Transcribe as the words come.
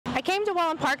I came to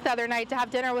Wellen Park the other night to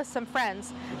have dinner with some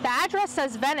friends. The address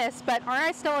says Venice, but aren't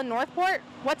I still in Northport?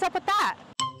 What's up with that?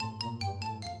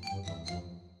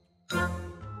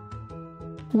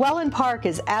 Wellen Park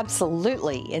is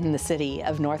absolutely in the city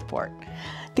of Northport.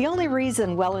 The only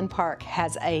reason Wellen Park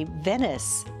has a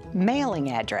Venice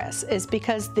mailing address is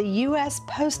because the U.S.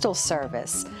 Postal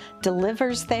Service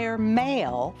delivers their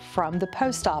mail from the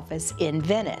post office in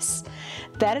Venice.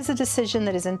 That is a decision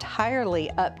that is entirely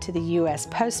up to the U.S.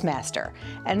 Postmaster,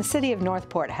 and the city of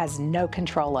Northport has no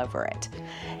control over it.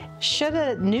 Should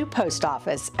a new post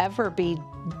office ever be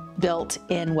built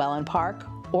in Wellen Park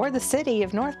or the city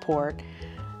of Northport,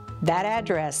 that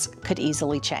address could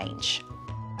easily change.